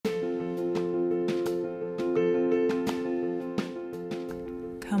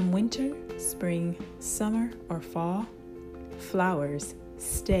spring, summer, or fall, flowers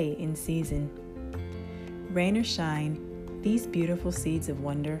stay in season. Rain or shine, these beautiful seeds of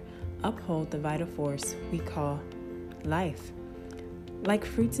wonder uphold the vital force we call life. Like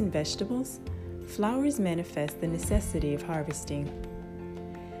fruits and vegetables, flowers manifest the necessity of harvesting.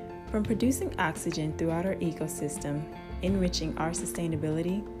 From producing oxygen throughout our ecosystem, enriching our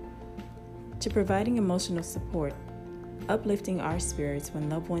sustainability, to providing emotional support, uplifting our spirits when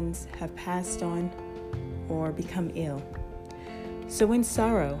loved ones have passed on or become ill. So when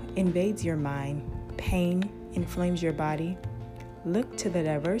sorrow invades your mind, pain inflames your body, look to the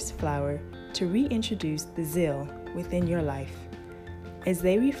diverse flower to reintroduce the zeal within your life, as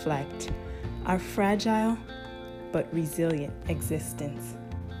they reflect our fragile but resilient existence.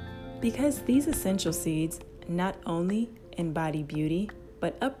 Because these essential seeds not only embody beauty,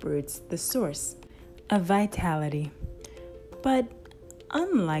 but uproots the source of vitality. But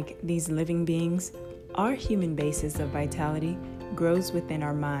unlike these living beings, our human basis of vitality grows within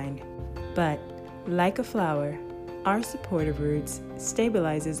our mind. But like a flower, our supportive roots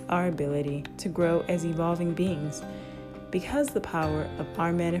stabilizes our ability to grow as evolving beings. Because the power of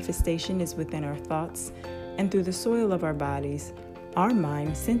our manifestation is within our thoughts and through the soil of our bodies, our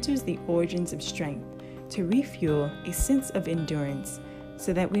mind centers the origins of strength to refuel a sense of endurance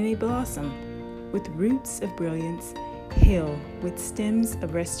so that we may blossom with roots of brilliance, heal with stems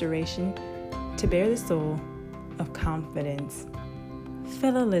of restoration to bear the soul of confidence.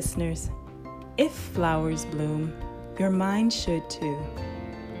 Fellow listeners, if flowers bloom, your mind should too.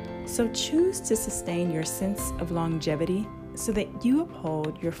 So choose to sustain your sense of longevity so that you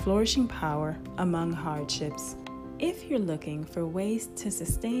uphold your flourishing power among hardships. If you're looking for ways to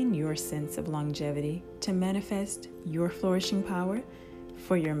sustain your sense of longevity to manifest your flourishing power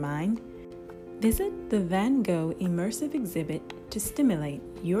for your mind, visit the Van Gogh Immersive Exhibit to stimulate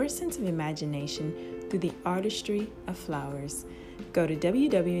your sense of imagination through the artistry of flowers. Go to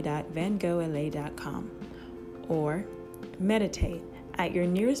www.vangoghla.com or meditate at your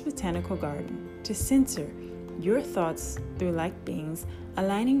nearest botanical garden to center your thoughts through like beings,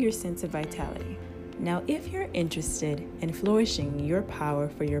 aligning your sense of vitality. Now, if you're interested in flourishing your power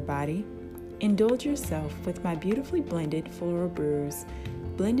for your body, indulge yourself with my beautifully blended floral brews,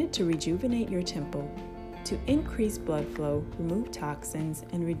 blended to rejuvenate your temple, to increase blood flow, remove toxins,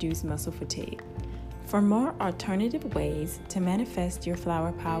 and reduce muscle fatigue. For more alternative ways to manifest your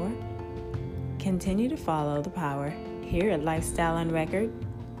flower power, continue to follow the power here at Lifestyle on Record,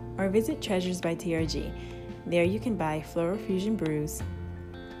 or visit Treasures by TRG. There you can buy Floral Fusion brews,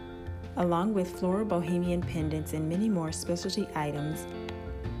 along with floral bohemian pendants and many more specialty items,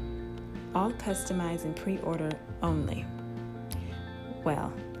 all customized and pre-order only.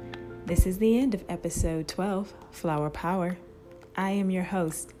 Well, this is the end of episode 12, Flower Power. I am your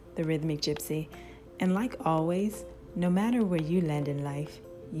host, the Rhythmic Gypsy, and like always, no matter where you land in life,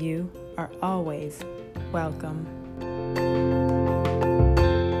 you are always welcome.